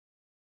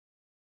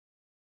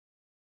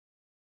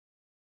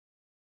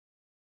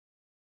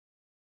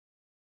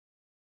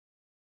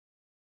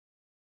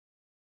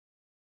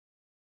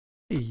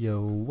Hey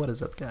yo, what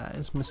is up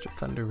guys?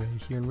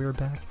 Mrthunderray here, and we're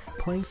back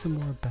playing some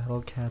more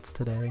Battle Cats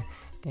today,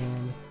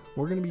 and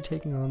we're gonna be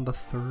taking on the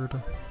third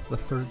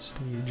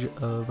stage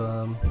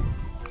of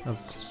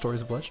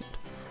Stories of Legend.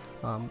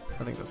 I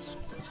think that's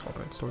what's called,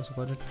 right? Stories of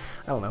Legend.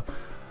 I don't know.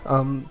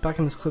 Back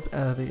in this clip,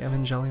 the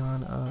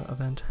Evangelion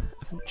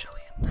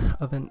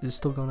event is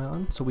still going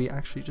on, so we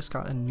actually just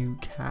got a new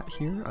cat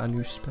here, a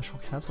new special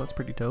cat, so that's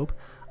pretty dope.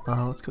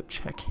 Let's go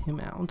check him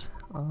out.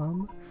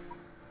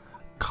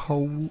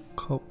 Kaworu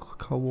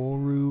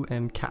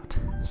and Cat.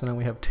 So now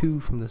we have two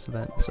from this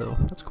event, so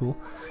that's cool.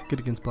 Good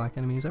against black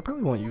enemies. I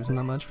probably won't use him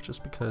that much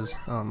just because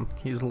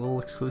he's a little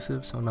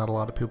exclusive, so not a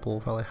lot of people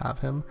will probably have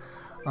him.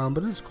 But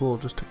it is cool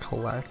just to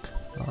collect,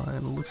 and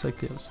it looks like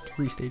there's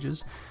 3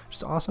 stages, which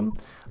is awesome.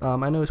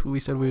 I know we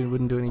said we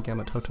wouldn't do any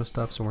Gamatoto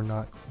stuff, so we're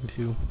not going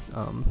to,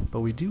 but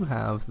we do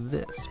have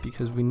this,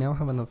 because we now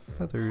have enough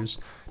feathers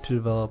to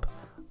develop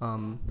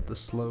the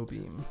slow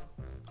beam.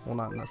 Well,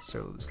 not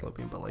necessarily the slow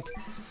beam, but like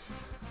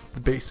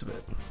the base of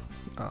it,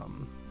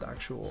 the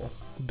actual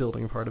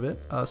building part of it.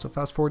 So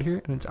fast forward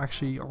here, and it's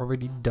actually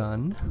already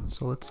done,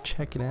 so let's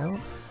check it out.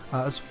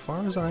 As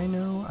far as I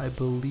know, I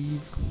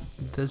believe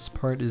this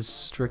part is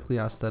strictly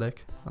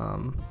aesthetic.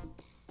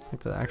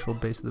 Like the actual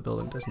base of the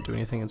building doesn't do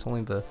anything. It's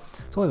only the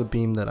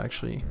beam that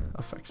actually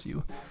affects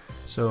you.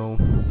 So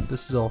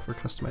this is all for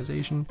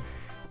customization.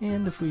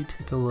 And if we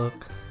take a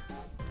look,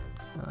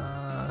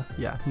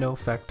 yeah, no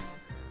effect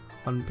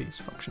on base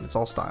function, it's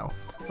all style.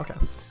 Okay,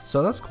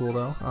 so that's cool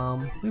though.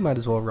 We might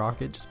as well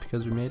rock it just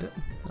because we made it.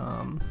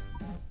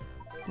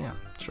 Yeah,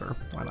 sure,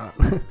 why not?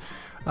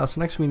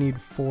 So next we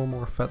need 4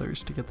 more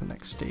feathers to get the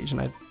next stage,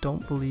 and I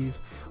don't believe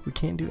we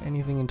can't do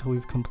anything until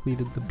we've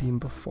completed the beam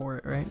before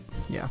it, right?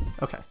 Yeah,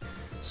 okay,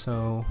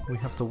 so we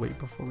have to wait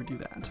before we do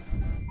that.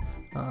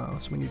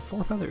 So we need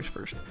 4 feathers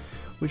first,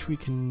 which we'll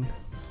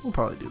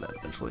probably do that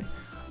eventually.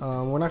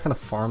 We're not going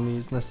to farm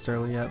these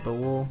necessarily yet, but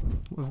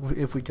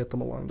if we get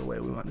them along the way,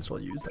 we might as well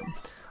use them.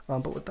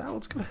 But with that,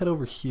 let's go ahead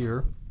over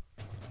here.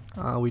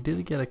 We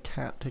did get a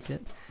cat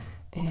ticket,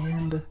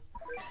 and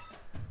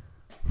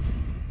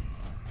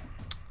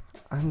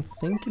I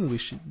think we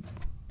should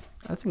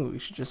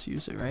just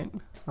use it, right?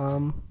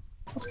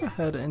 Let's go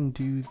ahead and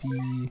do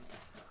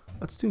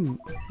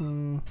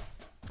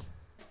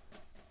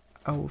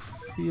I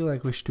feel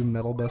like we should do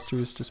Metal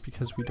Busters just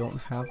because we don't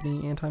have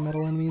any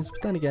anti-metal enemies,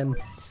 but then again,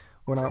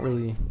 we're not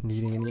really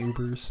needing any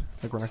Ubers,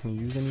 like we're not going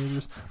to use any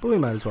Ubers, but we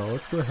might as well.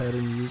 Let's go ahead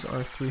and use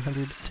our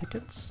 300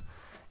 tickets,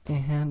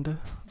 and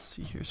let's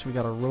see here, so we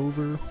got a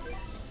Rover,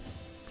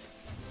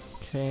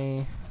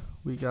 okay,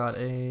 we got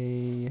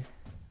a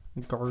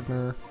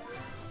Gardener,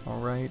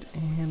 alright,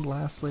 and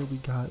lastly we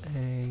got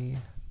a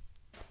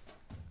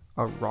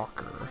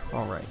Rocker,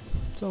 alright,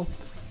 so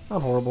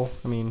not horrible,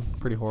 I mean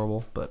pretty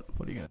horrible, but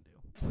what are you going to do?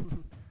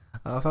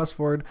 Fast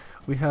forward,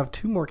 we have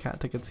 2 more cat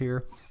tickets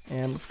here,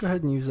 and let's go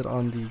ahead and use it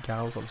on the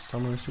Gals of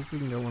Summer, see if we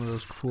can get one of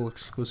those cool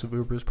exclusive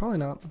Ubers. Probably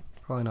not,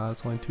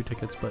 it's only 2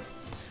 tickets, but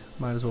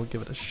might as well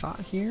give it a shot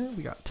here.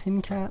 We got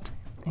Tin Cat,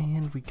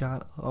 and we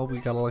got a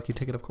lucky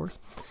ticket, of course,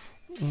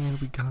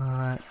 and we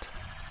got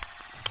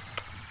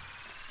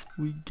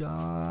Wheel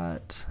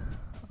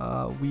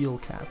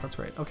Cat, that's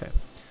right, okay,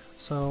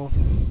 so,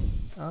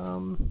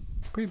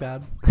 pretty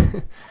bad.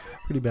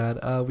 Pretty bad.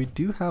 We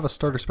do have a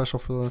starter special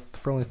for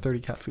only 30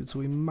 cat food, so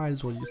we might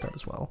as well use that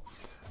as well.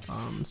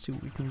 See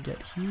what we can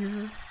get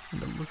here,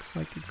 and it looks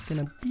like it's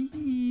gonna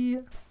be,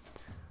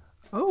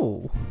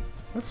 oh,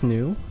 that's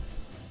new.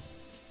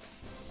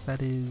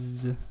 That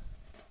is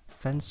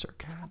Fencer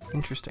Cat.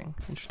 Interesting,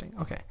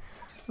 okay,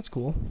 that's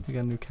cool. We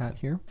got a new cat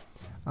here,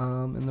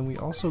 and then we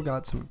also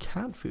got some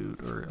cat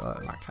food, or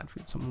not cat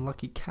food, some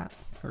lucky cat,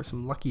 or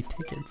some lucky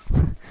tickets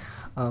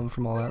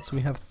from all that, so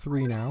we have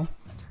 3 now.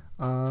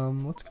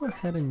 Let's go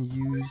ahead and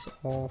use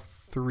all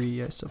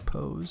 3, I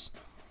suppose.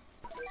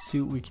 See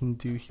what we can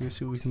do here,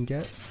 see what we can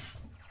get.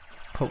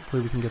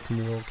 Hopefully we can get some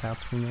little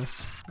cats from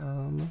this.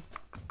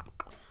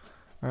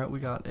 Alright, we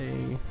got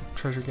a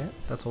treasure get,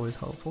 that's always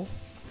helpful.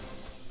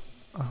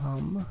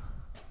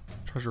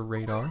 Treasure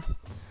radar.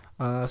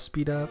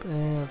 Speed up,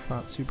 it's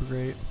not super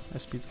great. I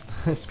speed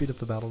up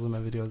the battles in my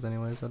videos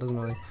anyway, so it doesn't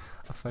really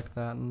affect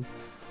that, and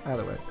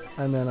either way.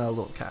 And then a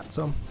little cat,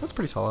 so that's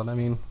pretty solid. I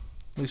mean,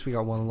 at least we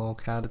got 1 little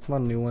cat. It's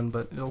not a new one,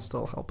 but it'll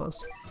still help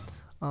us.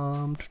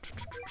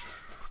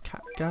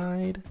 Cat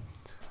guide.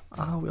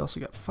 We also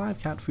got 5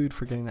 cat food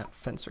for getting that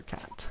Fencer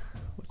Cat,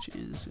 which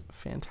is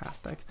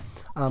fantastic.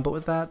 But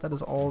with that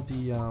is all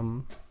the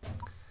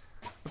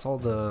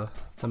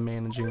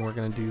managing we're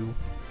gonna do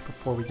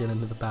before we get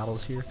into the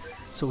battles here.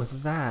 So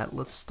with that,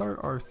 let's start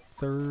our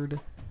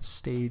 3rd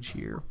stage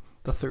here.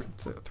 The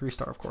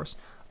 3-star, of course,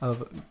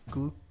 of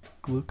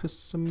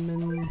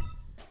Glucosamine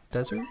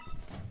Desert.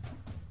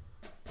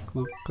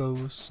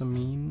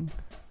 Glucosamine,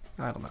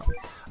 I don't know.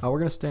 We're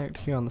gonna start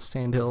here on the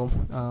Sandhill.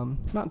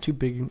 Not too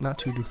big, not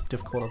too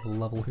difficult of a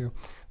level here.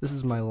 This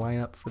is my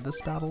lineup for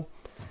this battle,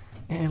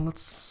 And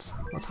let's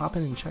hop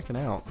in and check it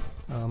out.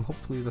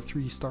 Hopefully the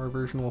 3-star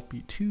version won't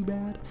be too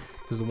bad,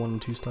 because the 1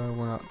 and 2-star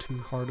were not too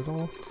hard at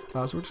all.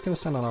 So we're just going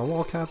to send out our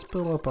wildcats,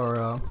 build up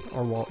our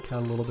wildcat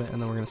a little bit,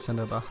 and then we're going to send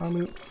out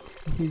Bahamut.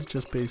 He's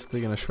just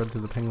basically going to shred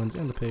through the penguins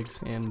and the pigs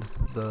and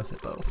the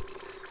hippo.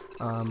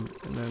 And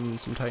then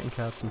some Titan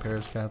cats, some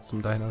Paris cats,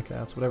 some Dino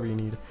cats, whatever you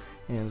need,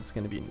 and it's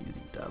going to be an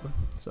easy dub.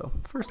 So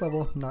first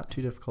level, not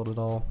too difficult at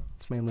all.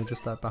 It's mainly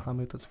just that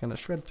Bahamut that's going to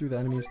shred through the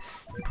enemies.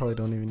 You probably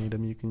don't even need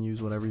them, you can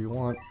use whatever you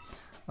want.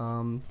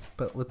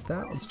 But with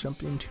that, let's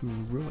jump into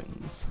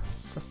Ruins.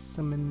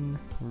 Sesamin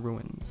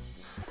Ruins.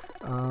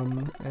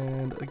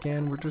 And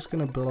again, we're just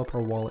going to build up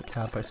our wallet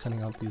cat by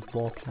sending out these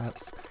wall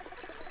cats.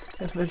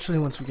 And eventually,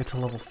 once we get to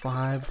level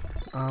 5,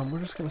 we're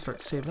just going to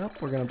start saving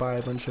up. We're going to buy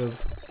a bunch of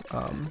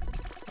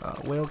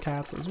whale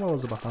cats as well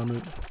as a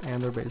Bahamut,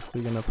 and they're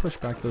basically going to push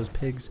back those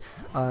pigs.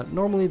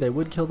 Normally they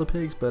would kill the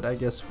pigs, but I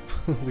guess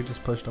we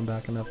just pushed them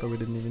back enough that we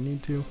didn't even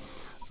need to.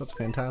 So that's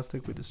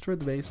fantastic. We destroyed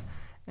the base,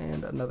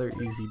 and another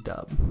easy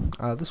dub.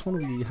 This one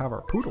we have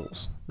our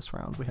poodles. This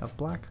round we have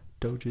black,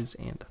 doges,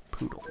 and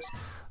poodles.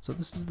 So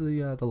this is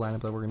the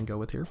lineup that we're going to go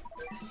with here.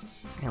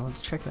 And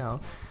let's check it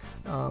out.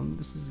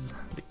 This is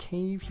the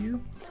cave here.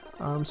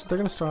 So they're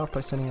going to start off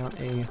by sending out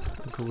a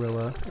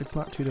gorilla. It's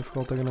not too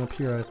difficult. They're going to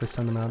periodically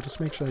send them out. Just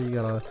make sure that you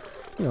got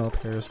a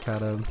Paris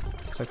cat, a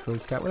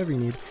Sexless cat, whatever you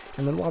need.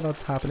 And then while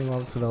that's happening,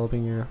 while it's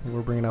developing,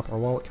 we're bringing up our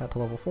wallet cat to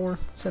level 4,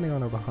 sending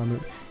on our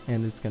Bahamut,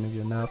 and it's going to be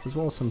enough, as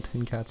well as some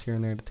tin cats here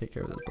and there to take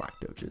care of those black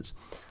doges.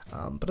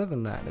 But other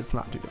than that, it's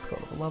not too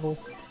difficult of a level,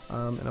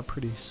 and a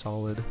pretty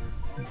solid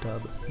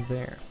dub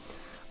there.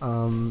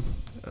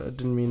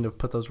 Didn't mean to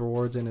put those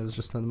rewards in, it was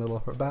just in the middle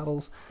of our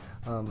battles.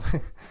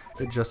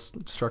 It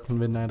just struck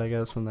midnight, I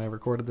guess, when I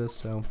recorded this,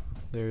 so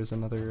there's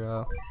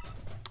another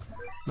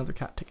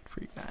cat ticket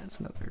for you guys,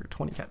 another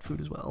 20 cat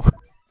food as well.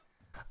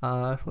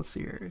 Let's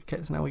see here.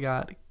 Okay, so now we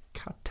got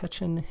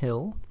Catechin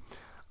Hill.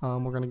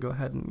 We're gonna go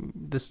ahead and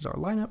this is our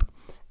lineup,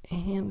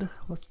 and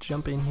let's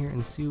jump in here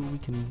and see what we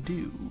can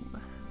do.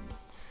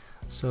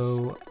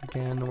 So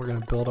again, we're going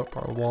to build up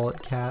our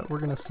wallet cat. We're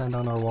going to send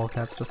on our wallet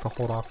cats just to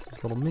hold off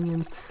these little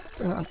minions.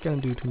 They're not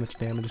going to do too much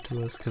damage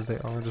to us because they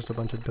are just a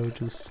bunch of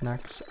doges,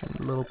 snacks,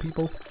 and little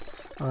people.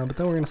 But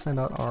then we're going to send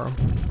out our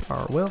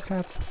whale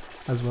cats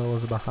as well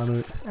as a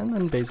Bahamut, and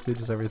then basically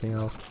just everything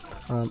else.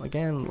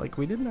 Again, like,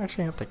 we didn't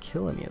actually have to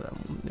kill any of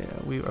them. Yeah,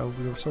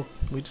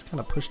 we just kind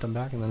of pushed them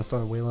back and then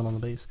started wailing on the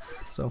base.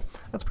 So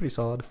that's pretty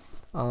solid.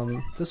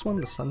 This one,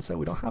 the Sunset,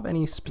 we don't have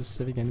any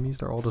specific enemies,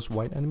 they're all just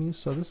white enemies,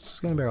 so this is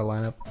just going to be our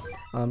lineup.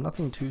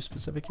 Nothing too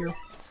specific here.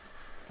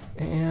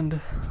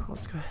 And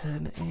let's go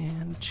ahead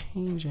and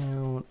change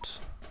out,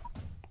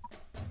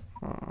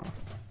 I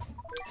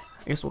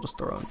guess we'll just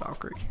throw in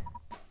Valkyrie.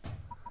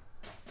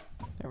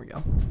 There we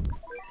go.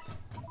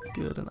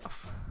 Good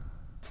enough.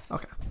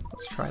 Okay,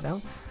 let's try it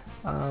out.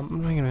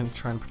 I'm not going to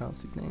try and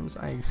pronounce these names.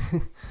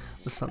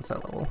 The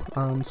Sunset level.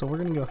 So we're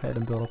going to go ahead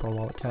and build up our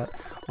wallet cat.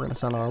 We're going to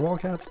send out our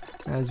wallet cats.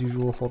 As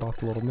usual, hold off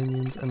the little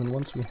minions, and then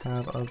once we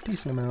have a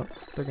decent amount,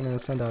 they're going to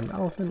send out an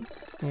elephant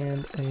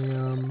and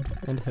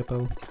a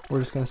hippo. We're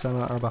just going to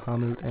send out our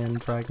Bahamut and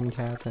dragon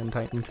cats and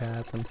titan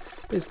cats and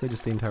basically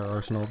just the entire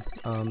arsenal.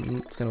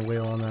 It's going to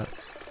wail on that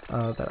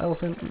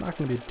elephant. Not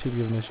going to be too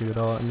big of an issue at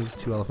all, and these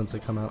 2 elephants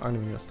that come out aren't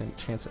even going to stand a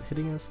chance at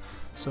hitting us,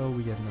 so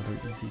we get another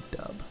easy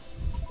dub.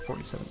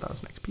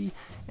 47,000 XP,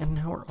 and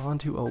now we're on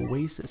to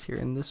Oasis here,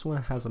 and this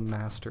one has a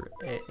Master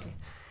A.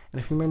 And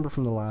if you remember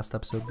from the last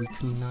episode, we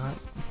could not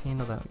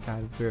handle that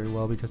guy very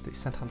well because they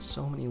sent on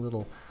so many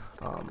little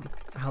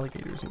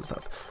alligators and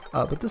stuff.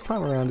 But this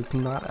time around, it's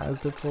not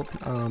as difficult.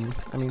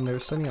 I mean, they're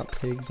sending out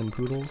pigs and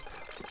poodles,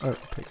 or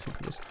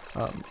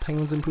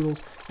penguins and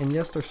poodles, and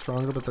yes, they're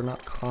stronger, but they're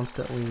not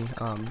constantly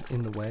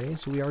in the way.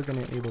 So we are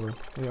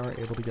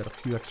able to get a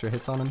few extra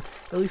hits on them,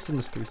 at least in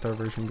this 3-star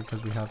version,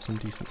 because we have some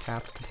decent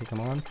cats to take them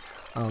on.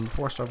 The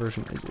 4-star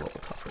version is a little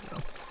tougher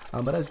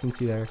though. But as you can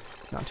see there,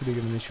 not too big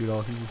of an issue at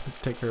all. You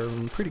take care of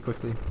them pretty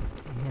quickly,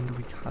 and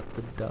we got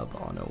the dub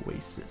on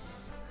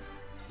Oasis.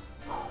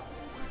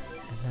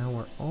 And now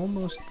we're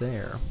almost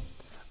there.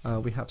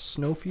 We have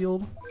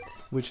Snowfield,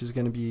 which is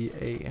going to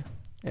be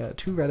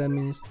 2 red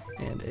enemies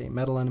and a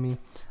metal enemy.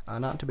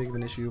 Not too big of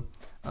an issue.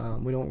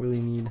 We don't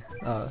really need.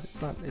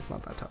 It's not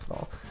that tough at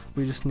all.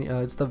 We just need.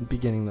 It's the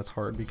beginning that's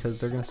hard because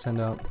they're going to send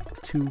out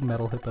 2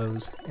 metal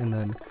hippos and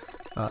then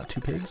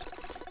 2 pigs.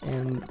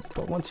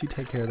 But once you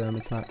take care of them,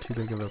 it's not too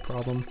big of a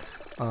problem.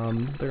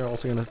 They're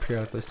also going to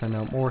periodically send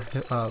out more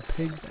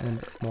pigs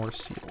and more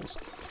seals.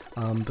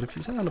 But if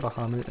you send out a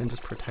Bahamut and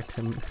just protect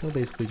him, he'll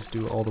basically just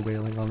do all the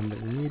wailing on him that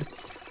you need.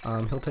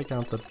 He'll take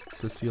out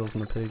the seals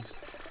and the pigs,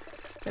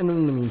 and then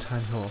in the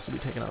meantime he'll also be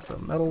taking out the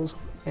metals,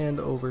 and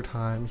over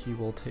time he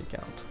will take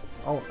out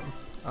all of them.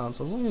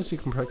 So as long as you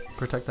can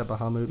protect that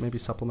Bahamut, maybe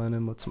supplement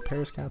him with some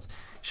Paris cats,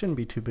 it shouldn't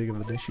be too big of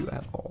an issue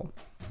at all.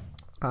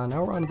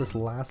 Now we're on to this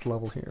last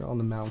level here on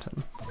the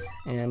mountain,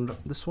 and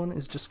this one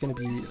is just going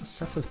to be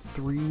sets of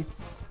 3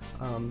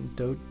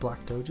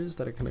 black doges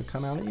that are going to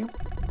come out at you.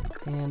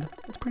 And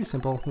it's pretty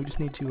simple. We just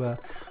need to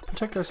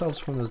protect ourselves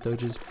from those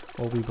doges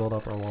while we build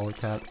up our Walla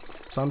Cat.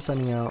 So I'm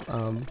sending out,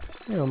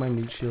 you know, my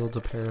meat shields,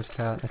 a Paris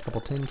cat, and a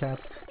couple tin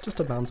cats, just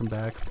to bounce them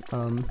back.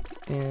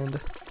 And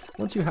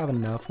once you have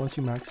enough, once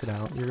you max it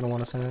out, you're going to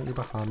want to send out your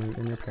Bahamut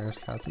and your Paris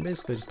cats, and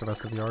basically just the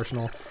rest of the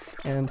arsenal.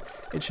 And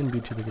it shouldn't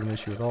be too big of an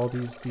issue at all.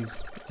 These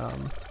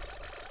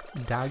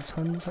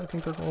Dagshuns, I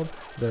think they're called.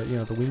 The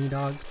weenie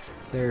dogs.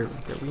 They're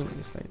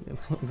weenies.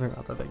 They're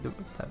not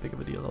that big of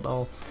a deal at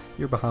all.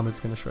 Your Bahamut's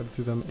gonna shred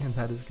through them, and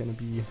that is gonna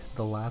be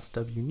the last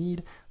W you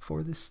need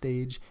for this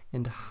stage.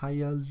 And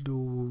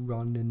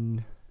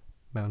Hyaluronan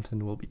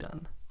Mountain will be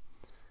done.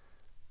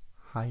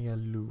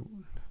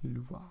 Hyaluron,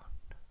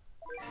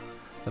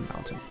 the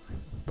mountain,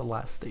 the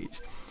last stage.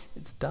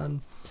 It's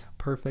done.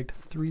 Perfect.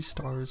 3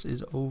 stars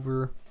is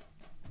over.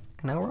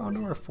 Now we're on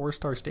to our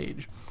 4-star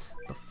stage.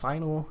 The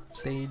final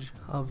stage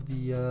of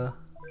the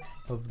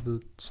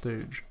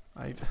stage.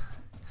 I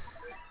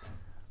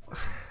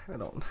don't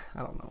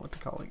know what to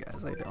call it,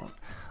 guys. I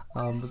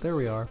don't. But there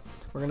we are.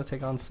 We're gonna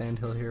take on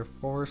Sandhill here.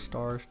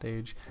 4-star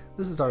stage.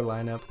 This is our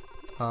lineup.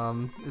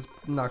 It's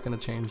not gonna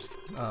change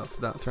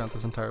throughout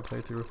this entire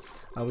playthrough.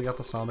 We got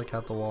the Samba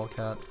Cat, the Wall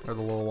Cat, or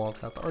the Little Wall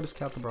Cat, the Artist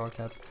Cat, the Broad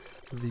Cats,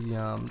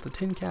 the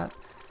Tin Cat,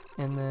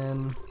 and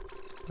then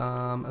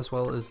as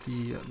well as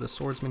the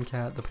Swordsman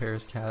Cat, the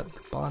Paris Cat,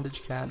 the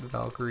Bondage Cat, the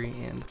Valkyrie,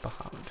 and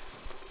Bahamut.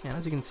 And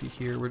as you can see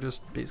here, we're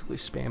just basically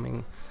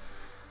spamming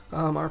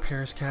our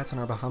Paris Cats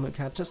and our Bahamut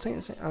Cat. Just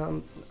saying,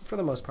 for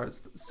the most part,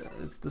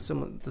 it's the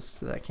similar.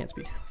 I can't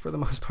speak. For the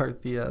most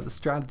part, the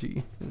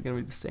strategy is going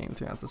to be the same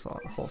throughout this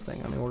whole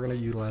thing. I mean, we're going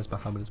to utilize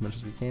Bahamut as much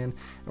as we can, and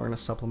we're going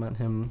to supplement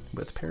him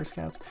with Paris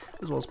Cats,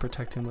 as well as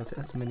protect him with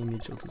as many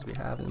meat shields as we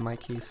have. In my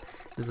case,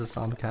 is a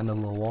Samba Cat and a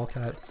Little Wall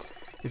Cat.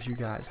 If you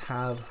guys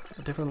have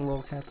a different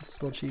little cat that's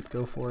still cheap,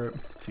 go for it.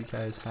 If you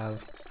guys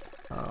have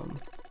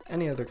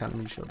any other kind of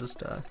meat shield,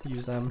 just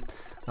use them.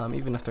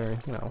 Even if they're,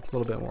 you know, a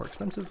little bit more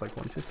expensive, like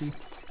 150,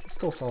 it's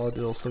still solid.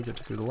 It'll still get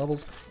you through the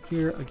levels.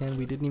 Here, again,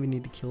 we didn't even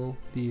need to kill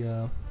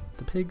the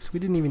pigs.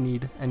 We didn't even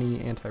need any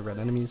anti-red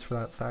enemies for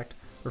that fact,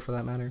 or for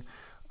that matter.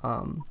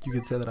 You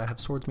could say that I have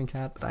Swordsman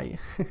Cat, but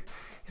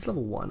he's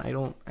level 1. I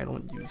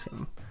don't use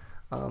him.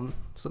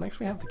 So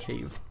next we have the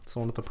cave. It's the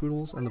one with the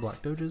poodles and the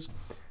black doges.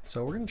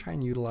 So we're gonna try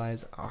and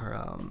utilize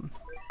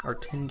our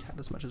tin cat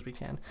as much as we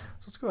can.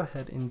 So let's go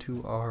ahead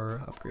into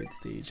our upgrade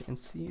stage and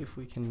see if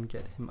we can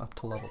get him up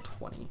to level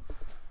 20.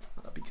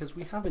 Because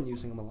we have been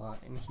using him a lot,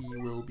 and he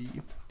will be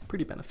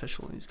pretty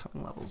beneficial in these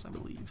coming levels, I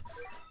believe.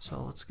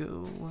 So let's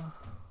go,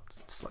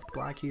 let's select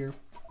black here,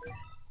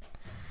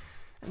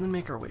 and then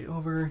make our way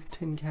over.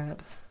 Tin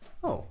cat.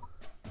 Oh,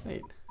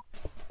 wait.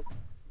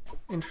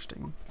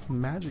 Interesting.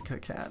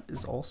 Magica cat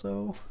is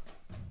also...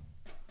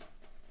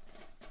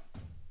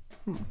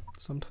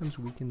 sometimes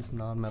weakens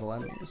non-metal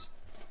enemies.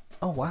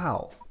 Oh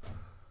wow.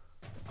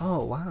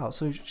 Oh wow,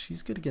 so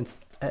she's good against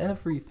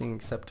everything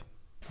except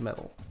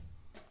metal,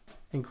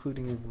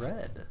 including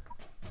red.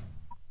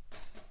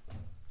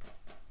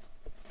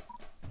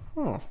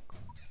 Huh.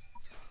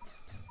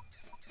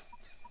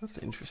 That's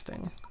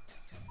interesting.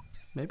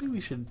 Maybe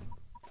we should...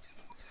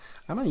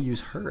 I might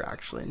use her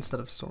actually instead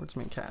of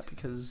Swordsman Cat,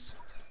 because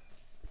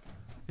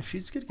if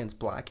she's good against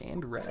black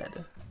and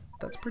red,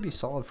 that's pretty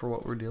solid for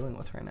what we're dealing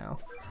with right now.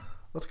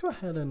 Let's go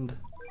ahead and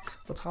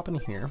let's hop in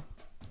here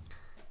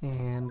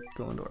and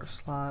go into our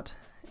slot,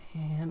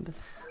 and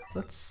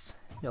let's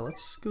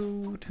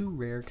go to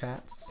rare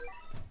cats.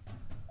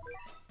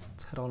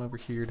 Let's head on over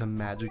here to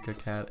Magica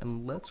Cat,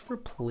 and let's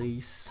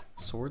replace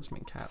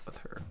Swordsman Cat with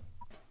her.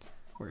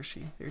 Where is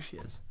she? There she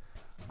is.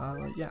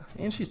 Yeah,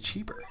 and she's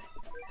cheaper.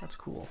 That's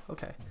cool.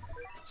 Okay,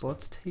 so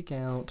let's take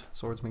out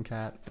Swordsman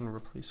Cat and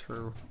replace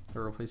her,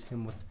 or replace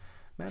him with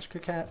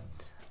Magica Cat.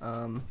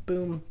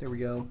 Boom, there we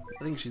go.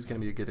 I think she's gonna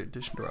be a good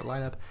addition to our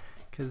lineup,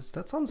 because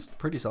that sounds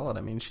pretty solid.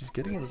 I mean, she's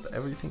good against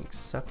everything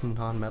except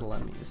non-metal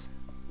enemies.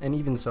 And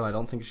even so, I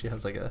don't think she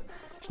has like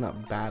she's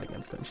not bad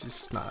against them, she's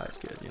just not as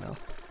good, you know?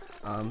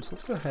 So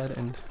let's go ahead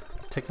and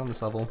take on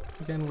this level.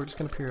 Again, we're just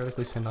gonna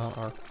periodically send out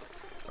our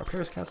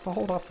Paris Cats to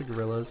hold off the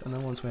gorillas, and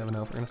then once we have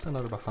enough, we're gonna send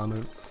out a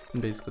Bahamut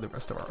and basically the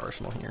rest of our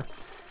arsenal here.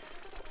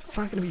 It's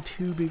not gonna be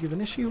too big of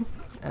an issue,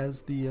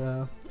 as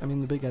the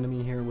big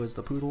enemy here was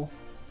the poodle,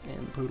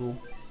 and the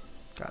poodle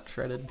got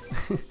shredded.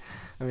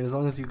 I mean, as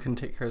long as you can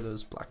take care of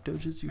those black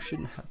doges, you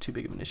shouldn't have too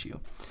big of an issue.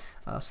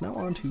 So now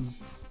on to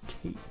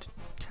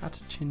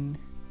Catechin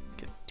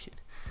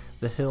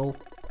the Hill.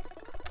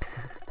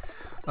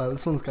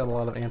 This one's got a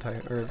lot of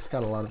it's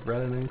got a lot of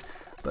red enemies,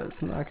 but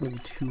it's not going to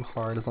be too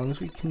hard as long as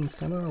we can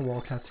send out our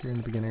wall cats here in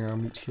the beginning, our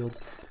meat shields,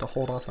 to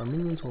hold off our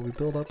minions while we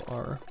build up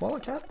our wall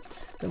cat.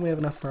 Then we have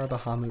enough for our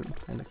Bahamut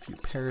and a few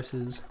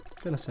Parises.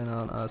 Gonna send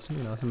out some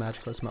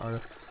Magicka,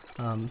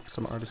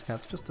 some artist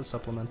cats just to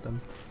supplement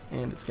them,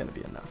 and it's gonna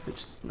be enough.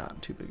 It's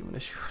not too big of an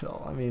issue at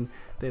all. I mean,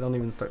 they don't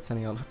even start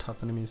sending out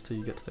tough enemies till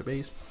you get to their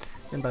base,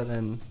 and by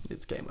then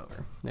it's game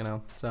over, you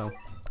know? So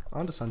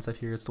on to Sunset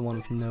here. It's the one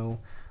with no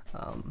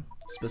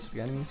specific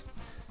enemies,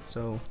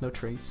 so no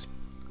traits.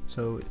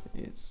 So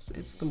it's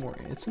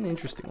an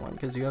interesting one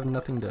because you have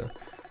nothing to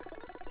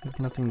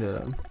nothing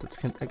that's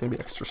gonna be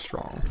extra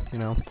strong, you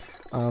know.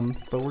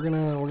 But we're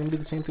gonna do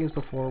the same thing as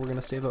before. We're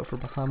gonna save up for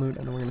Bahamut,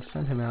 and then we're gonna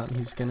send him out, and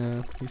he's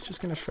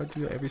just gonna shred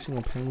through every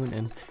single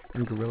penguin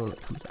and gorilla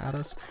that comes at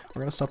us.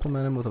 We're gonna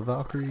supplement him with a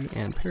Valkyrie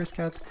and Paris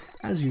cats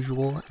as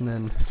usual, and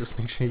then just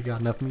make sure you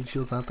got enough meat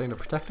shields out there to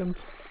protect him.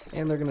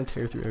 And they're gonna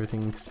tear through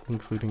everything,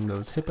 including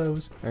those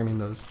those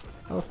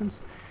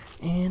elephants,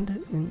 and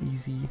an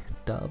easy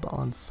dub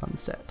on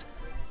Sunset.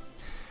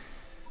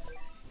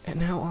 And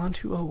now on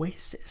to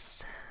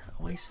Oasis.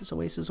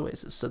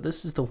 Oasis. So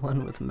this is the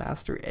one with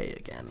Master A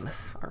again,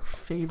 our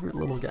favorite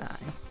little guy.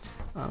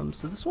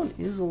 So this one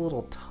is a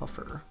little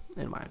tougher,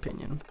 in my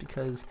opinion,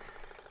 because,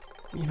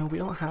 you know, we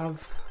don't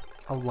have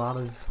a lot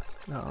of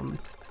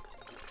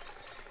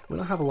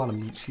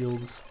meat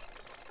shields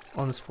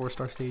on this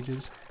 4-star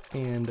stages,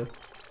 and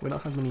we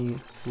don't have many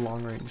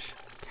long-range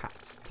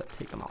cats to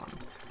take them on.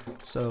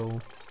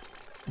 So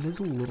it is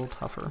a little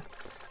tougher.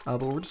 But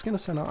we're just going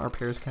to send out our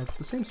Paris cats,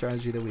 the same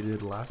strategy that we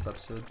did last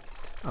episode.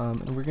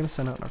 And we're going to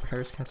send out our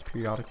Paris cats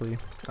periodically,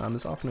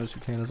 as often as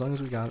we can. As long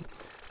as we got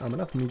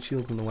enough meat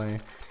shields in the way,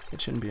 it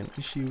shouldn't be an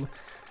issue.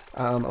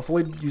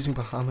 Avoid using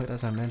Bahamut,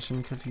 as I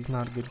mentioned, because he's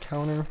not a good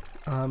counter.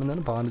 And then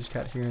a bondage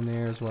cat here and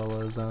there, as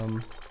well as,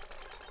 you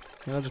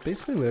know, just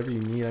basically whatever you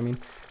need. I mean,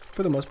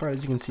 for the most part,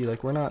 as you can see,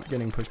 like, we're not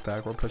getting pushed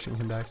back, we're pushing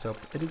him back, so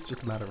it is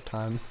just a matter of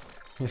time.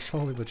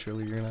 Slowly but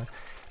surely, you're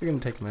gonna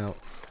take him out.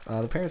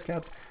 The Paris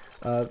cats,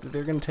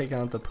 they're going to take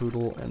out the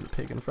poodle and the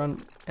pig in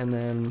front, and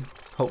then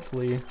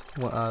hopefully,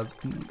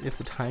 if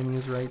the timing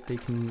is right, they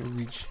can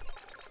reach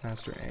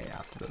Master A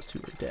after those two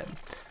are dead.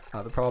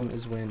 The problem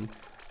is when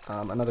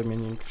another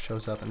minion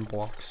shows up and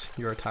blocks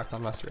your attack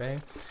on Master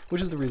A,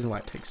 which is the reason why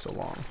it takes so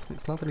long.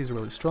 It's not that he's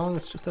really strong,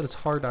 it's just that it's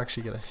hard to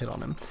actually get a hit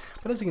on him.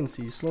 But as you can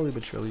see, slowly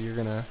but surely, you're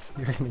gonna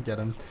get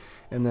him,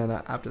 and then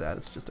after that,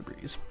 it's just a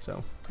breeze.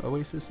 So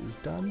Oasis is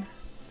done.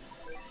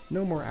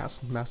 No more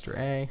Master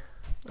A.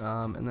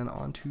 And then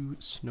on to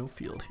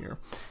Snowfield here,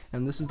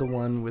 and this is the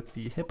one with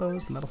the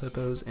hippos, the metal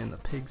hippos, and the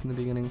pigs in the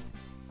beginning.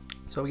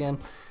 So again,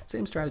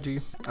 same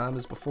strategy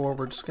as before.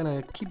 We're just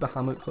gonna keep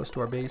Bahamut close to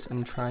our base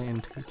and try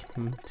and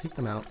take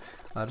them out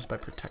just by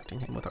protecting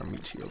him with our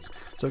meat shields.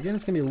 So again,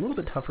 it's gonna be a little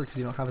bit tougher because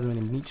you don't have as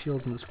many meat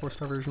shields in this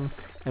 4-star version.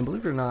 And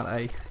believe it or not,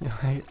 I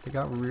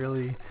got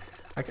really.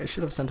 I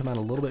should have sent them out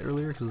a little bit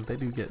earlier because they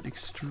do get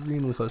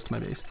extremely close to my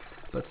base.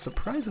 But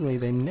surprisingly,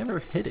 they never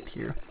hit it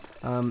here.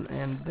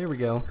 And there we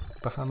go.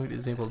 Bahamut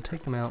is able to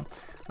take them out.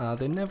 I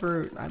don't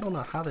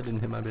know how they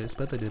didn't hit my base,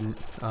 but they didn't.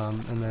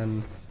 And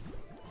then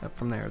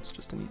from there, it's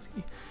just an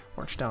easy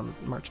march down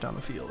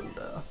the field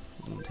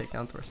and take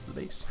out the rest of the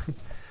base.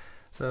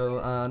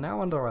 So now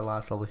onto our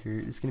last level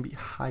here. It's going to be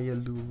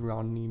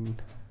Hyaluronan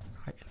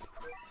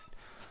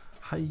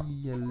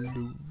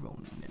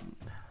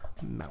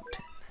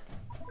Mountain.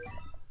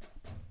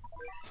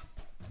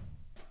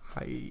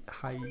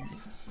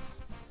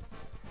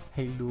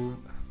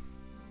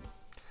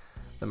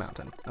 The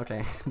mountain.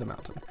 Okay, the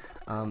mountain.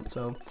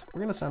 So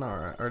we're gonna send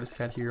our artist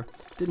cat here.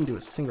 Didn't do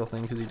a single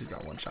thing because he just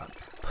got one shot.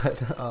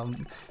 But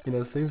you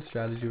know, same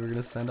strategy. We're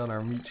gonna send on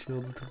our meat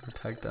shields to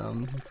protect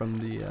from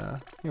the you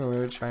know, we're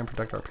gonna try and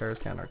protect our Paris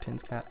cat and our tin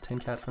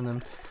cat from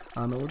them.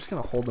 And we're just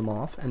gonna hold them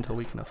off until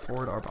we can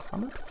afford our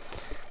Bahamut.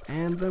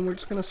 And then we're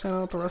just going to send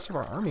out the rest of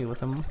our army with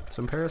them.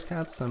 Some Paris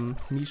cats, some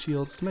meat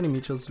shields, as many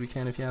meat shields as we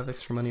can. If you have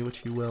extra money,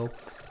 which you will,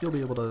 you'll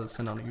be able to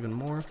send out even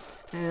more.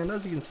 And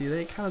as you can see,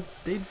 they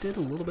did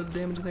a little bit of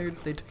damage there.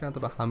 They took out the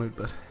Bahamut,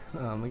 but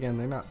again,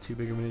 they're not too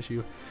big of an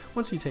issue.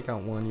 Once you take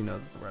out one, you know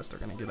that the rest are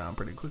going to get down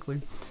pretty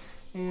quickly.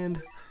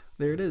 And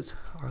there it is,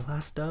 our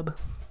last dub.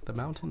 The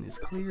mountain is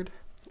cleared,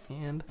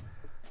 and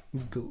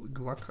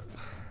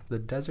the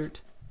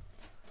desert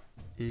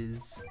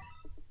is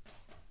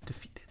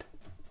defeated.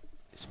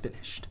 Is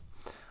finished.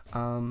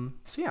 So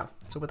yeah,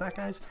 so with that,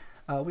 guys,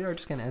 we are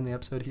just going to end the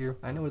episode here.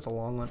 I know it's a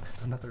long one.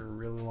 It's another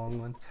really long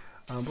one.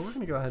 But we're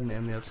going to go ahead and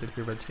end the episode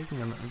here by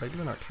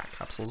doing our cat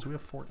capsules. We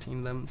have 14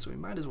 of them, so we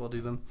might as well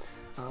do them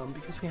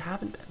because we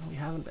haven't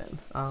been.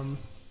 But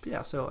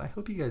yeah, so I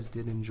hope you guys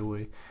did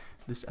enjoy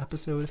this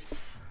episode.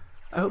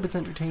 I hope it's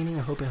entertaining.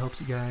 I hope it helps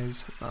you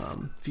guys.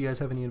 If you guys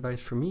have any advice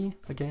for me,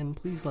 again,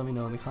 please let me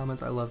know in the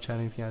comments. I love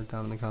chatting with you guys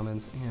down in the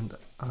comments. And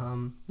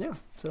yeah,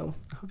 so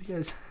I hope you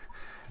guys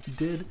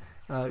did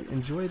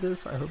enjoy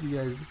this. I hope you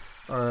guys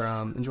are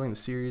enjoying the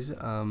series.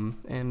 Yeah,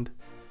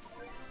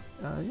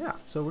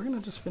 so we're going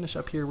to just finish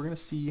up here. We're going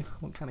to see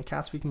what kind of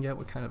cats we can get,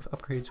 what kind of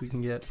upgrades we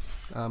can get.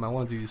 I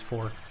want to do these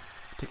 4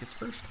 tickets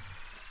first,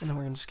 and then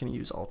we're just going to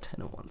use all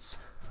 10 at once.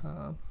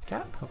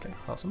 Cat? Okay,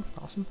 awesome.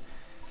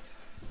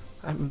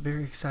 I'm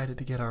very excited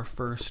to get our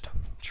first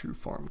true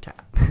form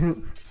cat.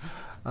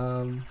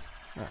 Alright,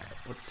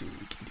 let's see what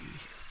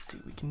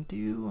we can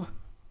do.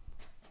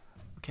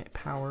 Okay,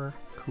 power,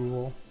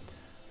 cool.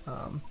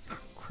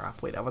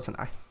 Crap, wait, I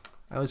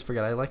always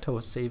forget. I like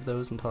to save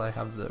those until I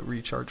have the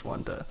recharge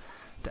one to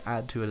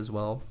add to it as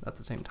well at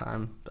the same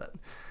time, but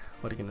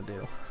what are you gonna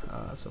do?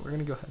 So we're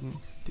gonna go ahead and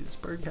do this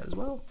bird cat as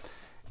well,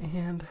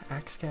 and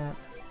axe cat.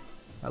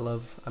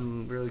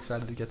 I'm really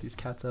excited to get these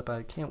cats up.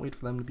 I can't wait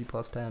for them to be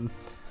 +10.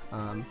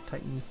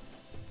 Titan,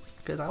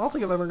 because I don't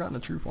think I've ever gotten a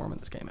true form in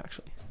this game,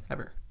 actually,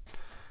 ever.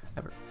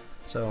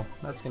 So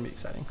that's gonna be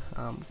exciting.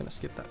 I'm gonna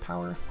skip that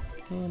power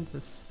and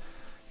this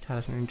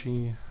cat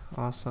energy,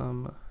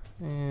 awesome,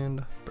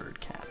 and bird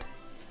cat,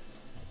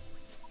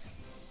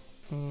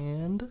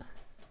 and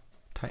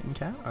Titan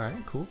cat. All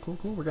right, cool.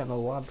 We're getting a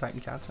lot of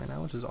Titan cats right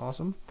now, which is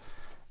awesome.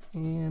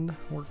 And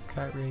work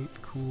cat rate,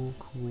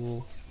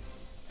 cool.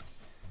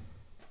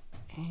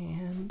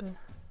 And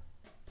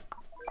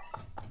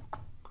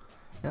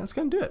yeah, that's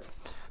gonna do it.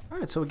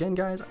 Alright, so again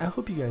guys, I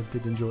hope you guys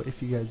did enjoy.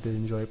 If you guys did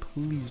enjoy,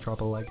 please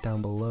drop a like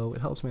down below. It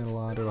helps me out a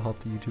lot. It'll help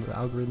the YouTube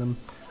algorithm,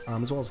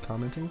 as well as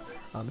commenting.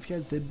 If you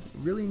guys did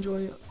really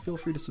enjoy, feel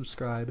free to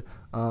subscribe.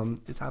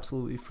 It's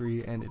absolutely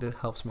free and it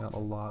helps me out a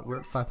lot. We're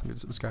at 500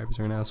 subscribers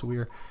right now, so we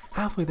are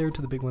halfway there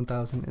to the big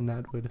 1,000, and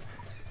that would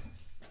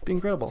be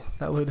incredible.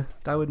 That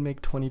would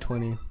make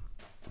 2020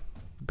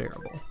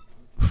 bearable.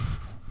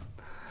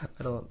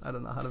 I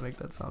don't know how to make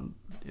that sound,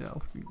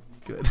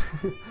 good.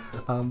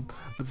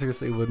 But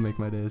seriously, it would make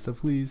my day. So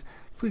please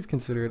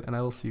consider it, and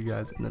I will see you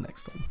guys in the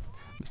next one.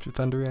 Mr.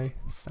 Thunderray,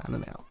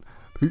 signing out.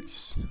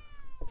 Peace.